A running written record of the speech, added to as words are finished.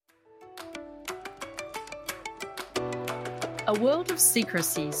A world of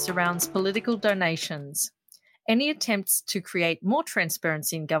secrecy surrounds political donations. Any attempts to create more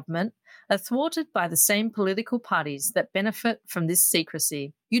transparency in government are thwarted by the same political parties that benefit from this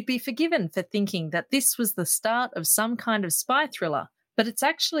secrecy. You'd be forgiven for thinking that this was the start of some kind of spy thriller, but it's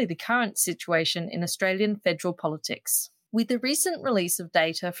actually the current situation in Australian federal politics. With the recent release of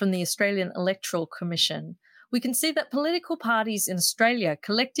data from the Australian Electoral Commission, we can see that political parties in Australia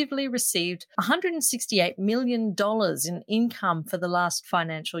collectively received $168 million in income for the last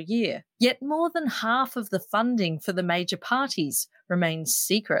financial year. Yet more than half of the funding for the major parties remains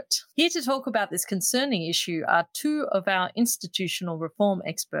secret. Here to talk about this concerning issue are two of our institutional reform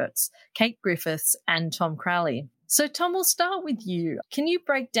experts, Kate Griffiths and Tom Crowley. So, Tom, we'll start with you. Can you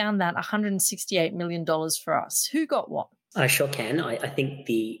break down that $168 million for us? Who got what? I sure can. I think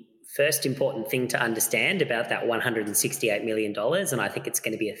the first important thing to understand about that $168 million, and I think it's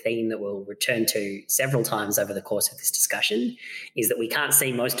going to be a theme that we'll return to several times over the course of this discussion, is that we can't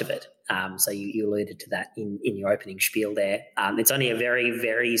see most of it. So you alluded to that in your opening spiel there. It's only a very,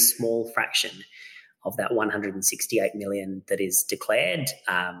 very small fraction of that $168 million that is declared.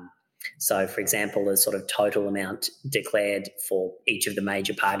 So, for example, the sort of total amount declared for each of the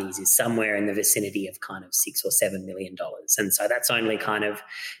major parties is somewhere in the vicinity of kind of $6 or $7 million. And so that's only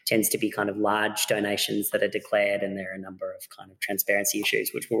tends to be kind of large donations that are declared, and there are a number of kind of transparency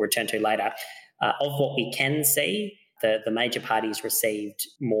issues, which we'll return to later. Of what we can see, the major parties received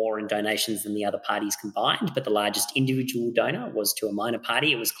more in donations than the other parties combined, but the largest individual donor was to a minor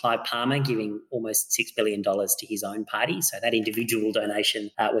party. It was Clive Palmer giving almost $6 billion to his own party. So that individual donation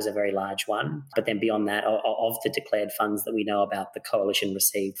was a very large one. But then beyond that, of the declared funds that we know about, the Coalition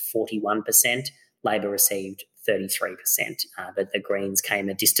received 41%, Labor received 33%. But the Greens came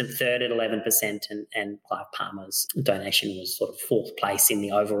a distant third at 11%, and Clive Palmer's donation was sort of fourth place in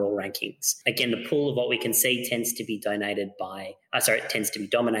the overall rankings. Again, the pool of what we can see tends to be dominated by a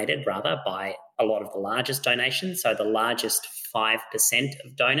lot of the largest donations. So the largest 5%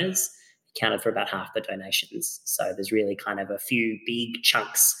 of donors accounted for about half the donations. So there's really kind of a few big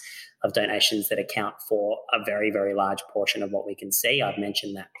chunks of donations that account for a very, very large portion of what we can see. I've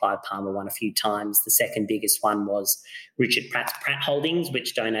mentioned that Clive Palmer one a few times. The second biggest one was Richard Pratt's Pratt Holdings,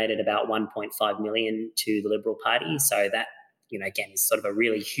 which donated about $1.5 million to the Liberal Party. So that, again, is sort of a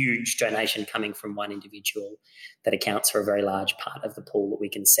really huge donation coming from one individual that accounts for a very large part of the pool that we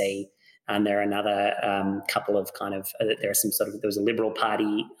can see. And there are another couple of there was a Liberal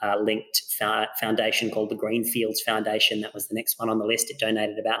Party linked foundation called the Greenfields Foundation. That was the next one on the list. It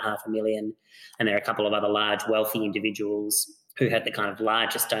donated about $500,000. And there are a couple of other large wealthy individuals who had the kind of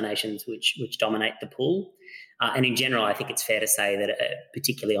largest donations which dominate the pool. And in general, I think it's fair to say that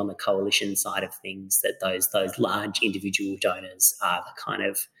particularly on the coalition side of things, that those large individual donors are the kind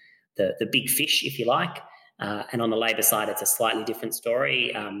of the big fish, if you like. And on the Labor side, it's a slightly different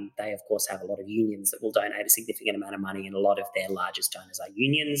story. They, of course, have a lot of unions that will donate a significant amount of money, and a lot of their largest donors are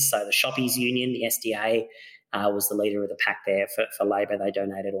unions. So the Shoppies Union, the SDA, was the leader of the pack there for Labor. They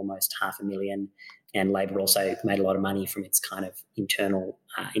donated almost $500,000, and Labor also made a lot of money from its kind of internal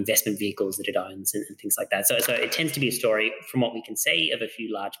investment vehicles that it owns and things like that. So it tends to be a story, from what we can see, of a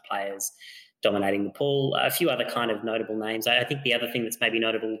few large players dominating the pool. A few other kind of notable names. I think the other thing that's maybe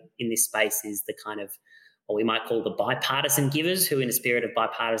notable in this space is the kind of what we might call the bipartisan givers, who in a spirit of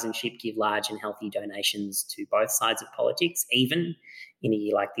bipartisanship give large and healthy donations to both sides of politics, even in a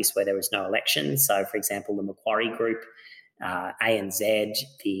year like this where there was no election. So, for example, the Macquarie Group, ANZ,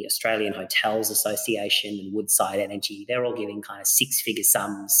 the Australian Hotels Association and Woodside Energy, they're all giving kind of six-figure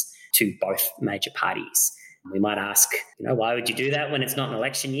sums to both major parties. We might ask, why would you do that when it's not an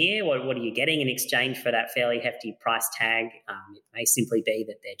election year? What are you getting in exchange for that fairly hefty price tag? It may simply be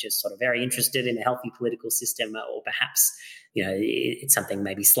that they're just sort of very interested in a healthy political system, or perhaps, it's something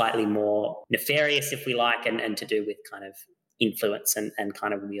maybe slightly more nefarious, if we like, and to do with kind of influence and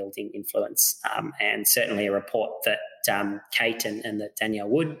kind of wielding influence. And certainly a report that Kate and that Danielle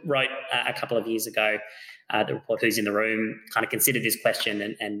Wood wrote a couple of years ago, the report Who's in the Room, kind of considered this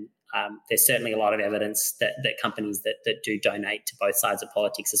question, and there's certainly a lot of evidence that companies that do donate to both sides of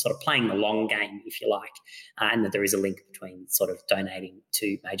politics are sort of playing the long game, if you like, and that there is a link between sort of donating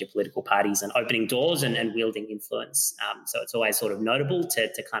to major political parties and opening doors and wielding influence. So it's always sort of notable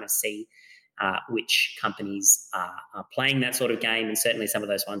to kind of see which companies are playing that sort of game, and certainly some of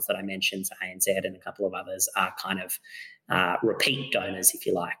those ones that I mentioned, so ANZ and a couple of others, are kind of repeat donors, if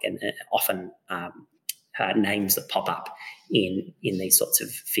you like, and often names that pop up in these sorts of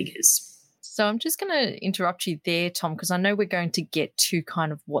figures. So I'm just going to interrupt you there, Tom, because I know we're going to get to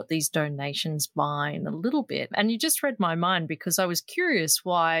kind of what these donations buy in a little bit. And you just read my mind, because I was curious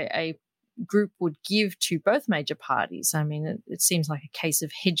why a group would give to both major parties. I mean, it seems like a case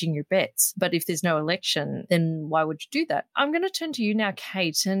of hedging your bets. But if there's no election, then why would you do that? I'm going to turn to you now,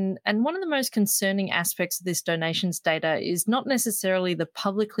 Kate. And one of the most concerning aspects of this donations data is not necessarily the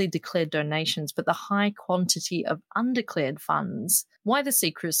publicly declared donations, but the high quantity of undeclared funds. Why the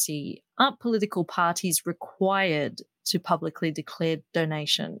secrecy? Aren't political parties required to publicly declare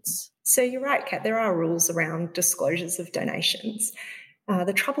donations? So you're right, Kat. There are rules around disclosures of donations.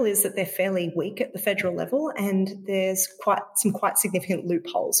 The trouble is that they're fairly weak at the federal level, and there's quite significant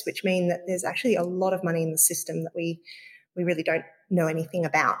loopholes, which mean that there's actually a lot of money in the system that we really don't know anything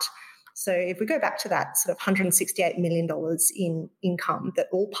about. So if we go back to that sort of $168 million in income that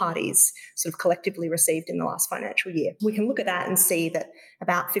all parties sort of collectively received in the last financial year, we can look at that and see that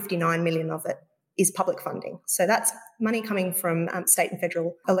about $59 million of it is public funding. So that's money coming from state and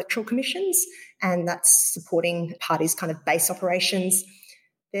federal electoral commissions, and that's supporting parties' kind of base operations.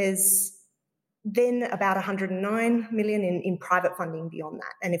 There's then about $109 million in private funding beyond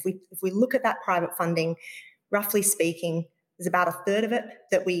that. And if we look at that private funding, roughly speaking, there's about a third of it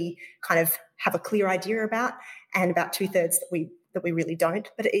that we kind of have a clear idea about, and about 2/3 that we really don't.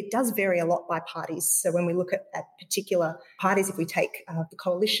 But it does vary a lot by parties. So when we look at particular parties, if we take the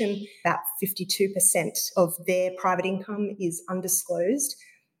Coalition, about 52% of their private income is undisclosed,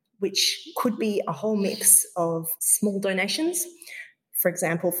 which could be a whole mix of small donations, for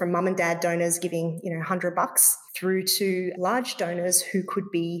example, from mum and dad donors giving $100 through to large donors who could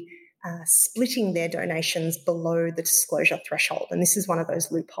be splitting their donations below the disclosure threshold. And this is one of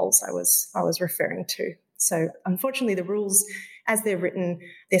those loopholes I was referring to. So unfortunately, the rules, as they're written,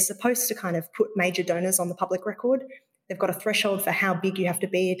 they're supposed to kind of put major donors on the public record. They've got a threshold for how big you have to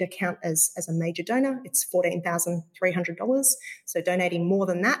be to count as a major donor. It's $14,300. So donating more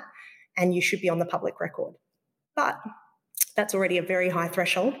than that, and you should be on the public record. But that's already a very high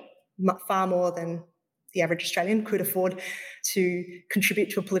threshold, far more than the average Australian could afford to contribute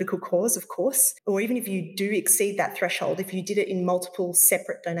to a political cause, of course. Or even if you do exceed that threshold, if you did it in multiple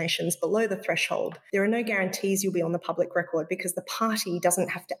separate donations below the threshold, there are no guarantees you'll be on the public record because the party doesn't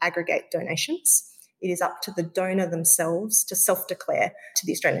have to aggregate donations. It is up to the donor themselves to self-declare to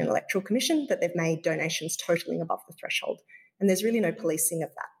the Australian Electoral Commission that they've made donations totaling above the threshold. And there's really no policing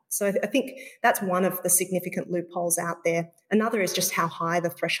of that. So I think that's one of the significant loopholes out there. Another is just how high the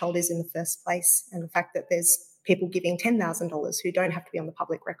threshold is in the first place, and the fact that there's people giving $10,000 who don't have to be on the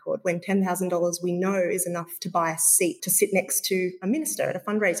public record, when $10,000 we know is enough to buy a seat to sit next to a minister at a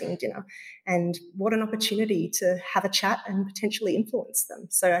fundraising dinner. And what an opportunity to have a chat and potentially influence them.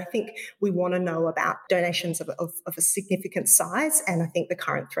 So I think we want to know about donations of a significant size, and I think the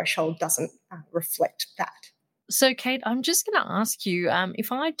current threshold doesn't reflect that. So, Kate, I'm just going to ask you,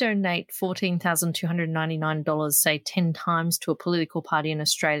 if I donate $14,299, say 10 times to a political party in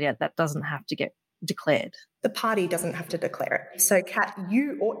Australia, that doesn't have to get declared? The party doesn't have to declare it. So, Kat,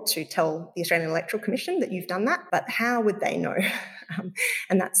 you ought to tell the Australian Electoral Commission that you've done that, but how would they know?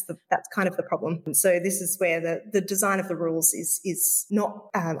 And that's kind of the problem. So this is where the design of the rules is not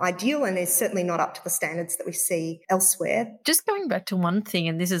ideal, and is certainly not up to the standards that we see elsewhere. Just going back to one thing,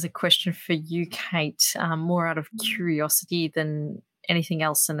 and this is a question for you, Kate, more out of curiosity than anything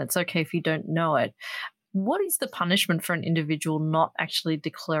else, and it's okay if you don't know it. What is the punishment for an individual not actually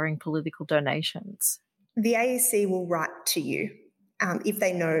declaring political donations? The AEC will write to you if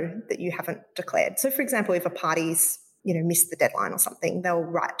they know that you haven't declared. So, for example, if a party's missed the deadline or something, they'll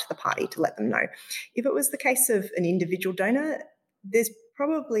write to the party to let them know. If it was the case of an individual donor, there's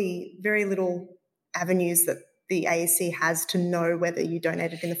probably very little avenues that the AEC has to know whether you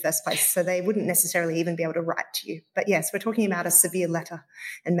donated in the first place, so they wouldn't necessarily even be able to write to you. But yes, we're talking about a severe letter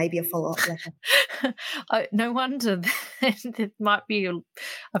and maybe a follow-up letter. No wonder there might be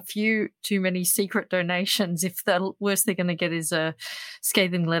a few too many secret donations if the worst they're going to get is a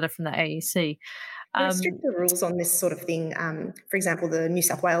scathing letter from the AEC. There are stricter rules on this sort of thing. For example, the New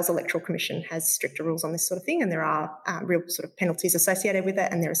South Wales Electoral Commission has stricter rules on this sort of thing, and there are real sort of penalties associated with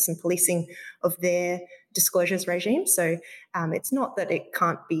it, and there is some policing of their disclosures regime. So it's not that it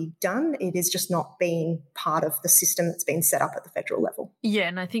can't be done, it is just not being part of the system that's been set up at the federal level. Yeah,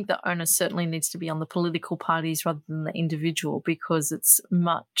 and I think the onus certainly needs to be on the political parties rather than the individual, because it's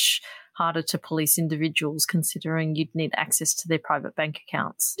much harder to police individuals considering you'd need access to their private bank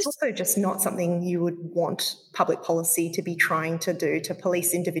accounts. It's also just not something you would want public policy to be trying to do, to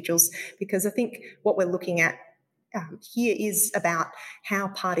police individuals, because I think what we're looking at here is about how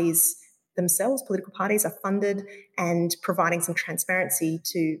parties themselves, political parties, are funded, and providing some transparency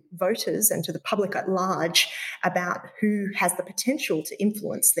to voters and to the public at large about who has the potential to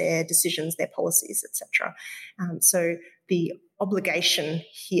influence their decisions, their policies, etc. So the obligation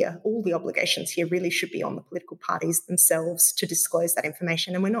here, all the obligations here really should be on the political parties themselves to disclose that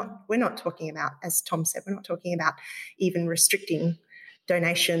information. And we're not talking about, as Tom said, we're not talking about even restricting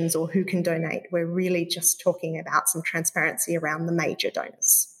donations or who can donate. We're really just talking about some transparency around the major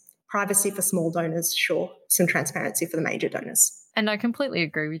donors. Privacy for small donors, sure. Some transparency for the major donors. And I completely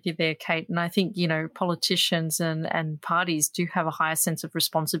agree with you there, Kate. And I think, politicians and parties do have a higher sense of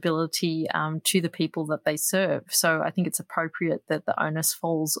responsibility to the people that they serve. So I think it's appropriate that the onus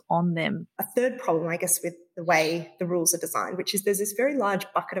falls on them. A third problem, I guess, with the way the rules are designed, which is there's this very large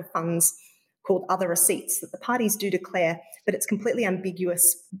bucket of funds called other receipts that the parties do declare, but it's completely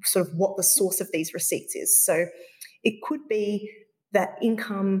ambiguous sort of what the source of these receipts is. So it could be that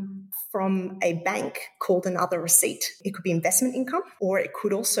income from a bank called another receipt. It could be investment income, or it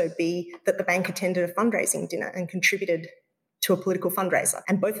could also be that the bank attended a fundraising dinner and contributed to a political fundraiser.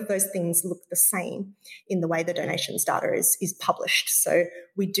 And both of those things look the same in the way the donations data is published. So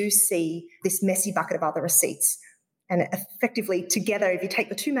we do see this messy bucket of other receipts. And effectively together, if you take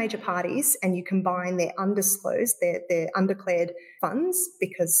the two major parties and you combine their undisclosed, their undeclared funds,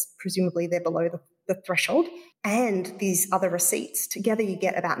 because presumably they're below the threshold, and these other receipts, together you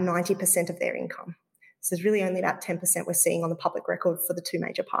get about 90% of their income. So there's really only about 10% we're seeing on the public record for the two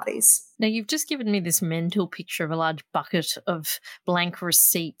major parties. Now, you've just given me this mental picture of a large bucket of blank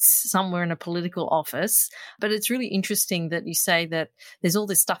receipts somewhere in a political office, but it's really interesting that you say that there's all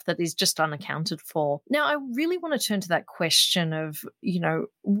this stuff that is just unaccounted for. Now, I really want to turn to that question of,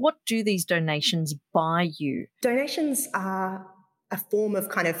 what do these donations buy you? Donations are a form of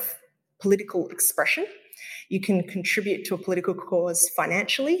kind of political expression. You can contribute to a political cause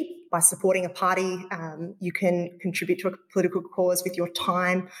financially by supporting a party. You can contribute to a political cause with your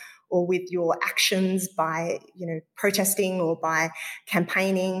time or with your actions by, protesting or by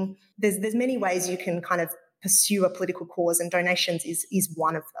campaigning. There's many ways you can kind of pursue a political cause, and donations is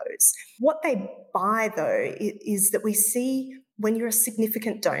one of those. What they buy, though, is that we see when you're a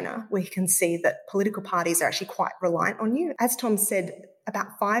significant donor, we can see that political parties are actually quite reliant on you. As Tom said,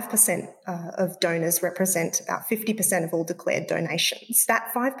 about 5% of donors represent about 50% of all declared donations.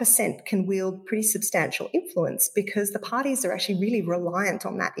 That 5% can wield pretty substantial influence because the parties are actually really reliant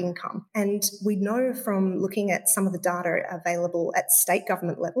on that income. And we know from looking at some of the data available at state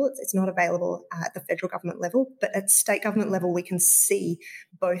government level, it's not available at the federal government level, but at state government level, we can see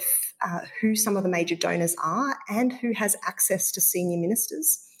both who some of the major donors are and who has access to senior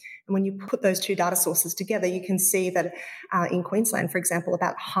ministers. And when you put those two data sources together, you can see that in Queensland, for example,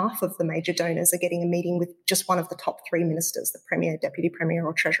 about half of the major donors are getting a meeting with just one of the top three ministers, the Premier, Deputy Premier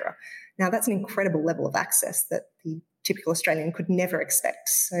or Treasurer. Now, that's an incredible level of access that the typical Australian could never expect.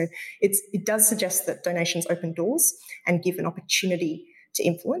 So it does suggest that donations open doors and give an opportunity to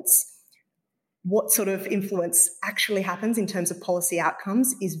influence. What sort of influence actually happens in terms of policy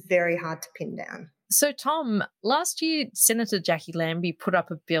outcomes is very hard to pin down. So, Tom, last year, Senator Jackie Lambie put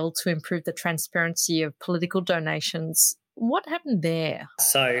up a bill to improve the transparency of political donations. What happened there?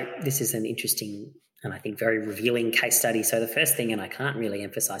 So this is an interesting and I think very revealing case study. So the first thing, and I can't really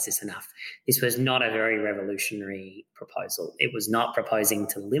emphasise this enough, this was not a very revolutionary proposal. It was not proposing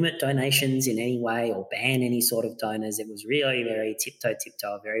to limit donations in any way or ban any sort of donors. It was really very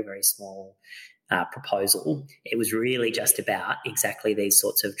tiptoe, very, very small proposal. It was really just about exactly these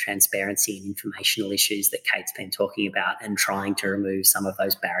sorts of transparency and informational issues that Kate's been talking about and trying to remove some of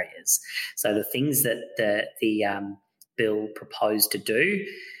those barriers. So the things that the bill proposed to do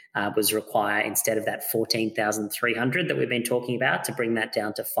was require, instead of that $14,300 that we've been talking about, to bring that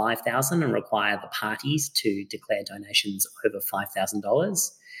down to $5,000 and require the parties to declare donations over $5,000.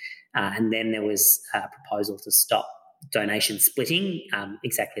 And then there was a proposal to stop donation splitting,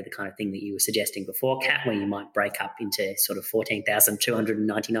 exactly the kind of thing that you were suggesting before, Kat, where you might break up into sort of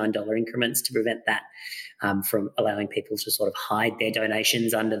 $14,299 increments to prevent that from allowing people to sort of hide their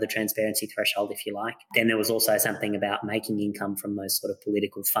donations under the transparency threshold, if you like. Then there was also something about making income from those sort of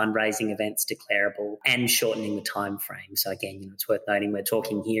political fundraising events declarable and shortening the time frame. So again, it's worth noting we're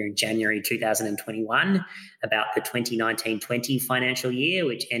talking here in January 2021 about the 2019-20 financial year,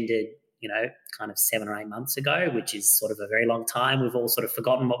 which ended kind of 7 or 8 months ago, which is sort of a very long time. We've all sort of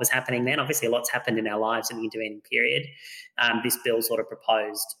forgotten what was happening then. Obviously, a lot's happened in our lives in the intervening period. This bill sort of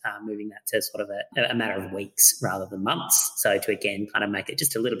proposed moving that to sort of a matter of weeks rather than months. So to, again, kind of make it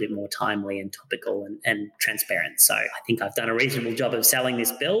just a little bit more timely and topical and transparent. So I think I've done a reasonable job of selling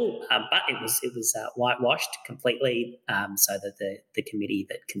this bill, but it was whitewashed completely, so that the committee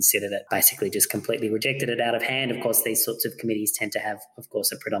that considered it basically just completely rejected it out of hand. Of course, these sorts of committees tend to have, of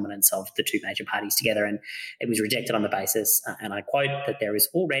course, a predominance of the two major parties together. And it was rejected on the basis, and I quote, that there is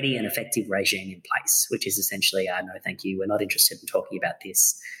already an effective regime in place, which is essentially, no, thank you, we're not interested in talking about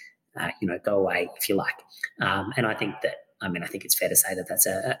this. Go away if you like. And I think it's fair to say that that's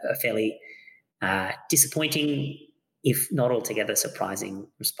a fairly disappointing, if not altogether surprising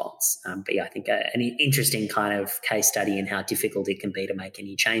response. But yeah, I think an interesting kind of case study in how difficult it can be to make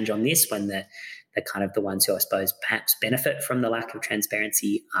any change on this when the kind of the ones who I suppose perhaps benefit from the lack of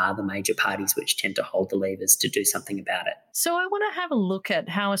transparency are the major parties which tend to hold the levers to do something about it. So I want to have a look at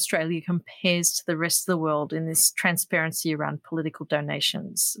how Australia compares to the rest of the world in this transparency around political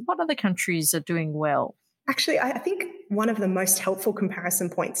donations. What other countries are doing well? Actually, I think one of the most helpful comparison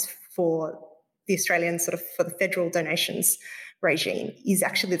points for the Australian for the federal donations regime is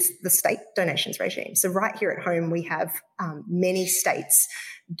actually the state donations regime. So right here at home, we have many states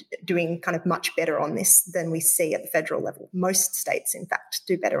doing kind of much better on this than we see at the federal level. Most states, in fact,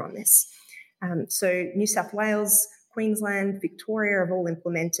 do better on this. So New South Wales, Queensland, Victoria have all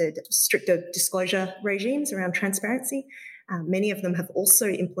implemented stricter disclosure regimes around transparency. Many of them have also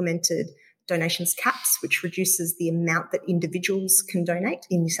implemented donations caps, which reduces the amount that individuals can donate.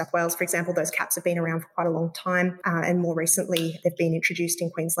 In New South Wales, for example, those caps have been around for quite a long time, and more recently they've been introduced in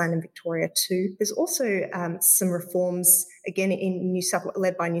Queensland and Victoria too. There's also some reforms, again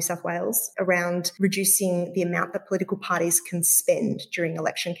led by New South Wales, around reducing the amount that political parties can spend during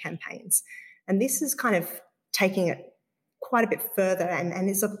election campaigns. And this is kind of taking it quite a bit further and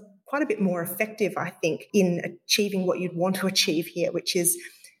is quite a bit more effective, I think, in achieving what you'd want to achieve here, which is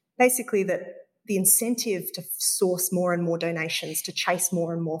basically that the incentive to source more and more donations, to chase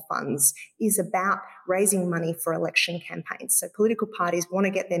more and more funds, is about raising money for election campaigns. So political parties want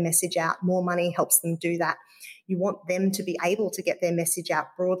to get their message out. More money helps them do that. You want them to be able to get their message out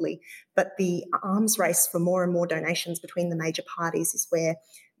broadly. But the arms race for more and more donations between the major parties is where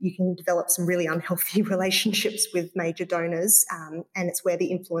you can develop some really unhealthy relationships with major donors, and it's where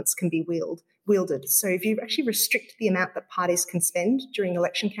the influence can be wielded. So if you actually restrict the amount that parties can spend during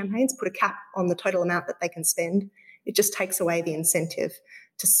election campaigns, put a cap on the total amount that they can spend, it just takes away the incentive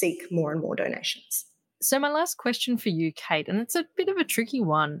to seek more and more donations. So my last question for you, Kate, and it's a bit of a tricky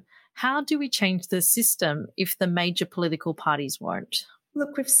one. How do we change the system if the major political parties won't?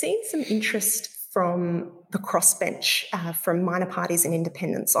 Look, we've seen some interest from the crossbench, from minor parties and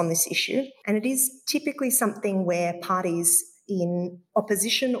independents on this issue. And it is typically something where parties in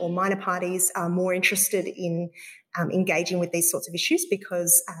opposition or minor parties are more interested in engaging with these sorts of issues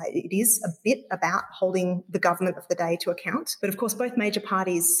because it is a bit about holding the government of the day to account. But of course, both major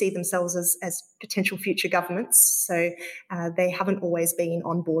parties see themselves as potential future governments. So they haven't always been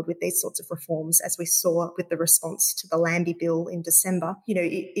on board with these sorts of reforms, as we saw with the response to the Lambie Bill in December.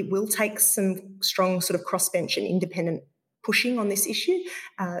 It will take some strong sort of crossbench and independent pushing on this issue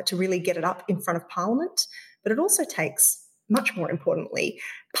to really get it up in front of Parliament. But it also takes, much more importantly,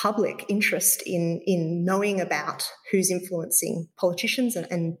 public interest in knowing about who's influencing politicians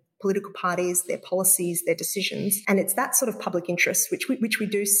and political parties, their policies, their decisions. And it's that sort of public interest, which we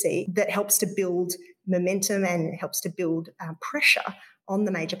do see, that helps to build momentum and helps to build pressure on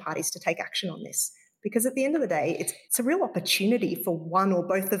the major parties to take action on this. Because at the end of the day, it's a real opportunity for one or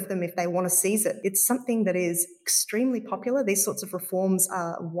both of them if they want to seize it. It's something that is extremely popular. These sorts of reforms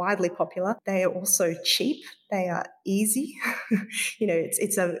are widely popular. They are also cheap. They are easy.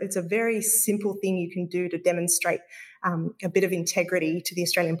 It's a very simple thing you can do to demonstrate a bit of integrity to the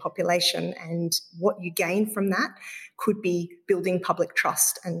Australian population, and what you gain from that could be building public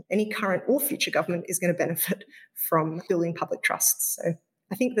trust. And any current or future government is going to benefit from building public trust. So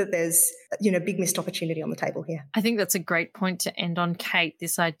I think that there's, big missed opportunity on the table here. I think that's a great point to end on, Kate,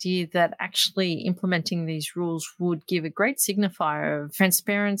 this idea that actually implementing these rules would give a great signifier of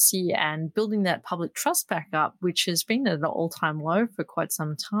transparency and building that public trust back up, which has been at an all-time low for quite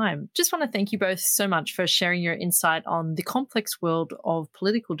some time. Just want to thank you both so much for sharing your insight on the complex world of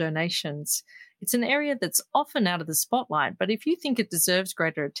political donations. It's an area that's often out of the spotlight, but if you think it deserves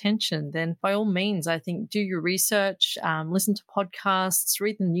greater attention, then by all means, I think do your research, listen to podcasts,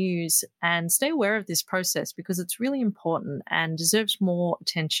 read the news, and stay aware of this process because it's really important and deserves more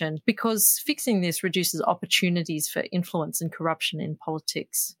attention because fixing this reduces opportunities for influence and corruption in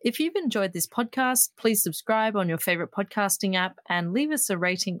politics. If you've enjoyed this podcast, please subscribe on your favorite podcasting app and leave us a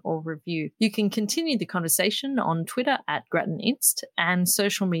rating or review. You can continue the conversation on Twitter @GrattanInst and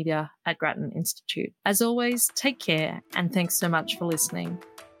social media @GrattanInstitute. As always, take care and thanks so much for listening.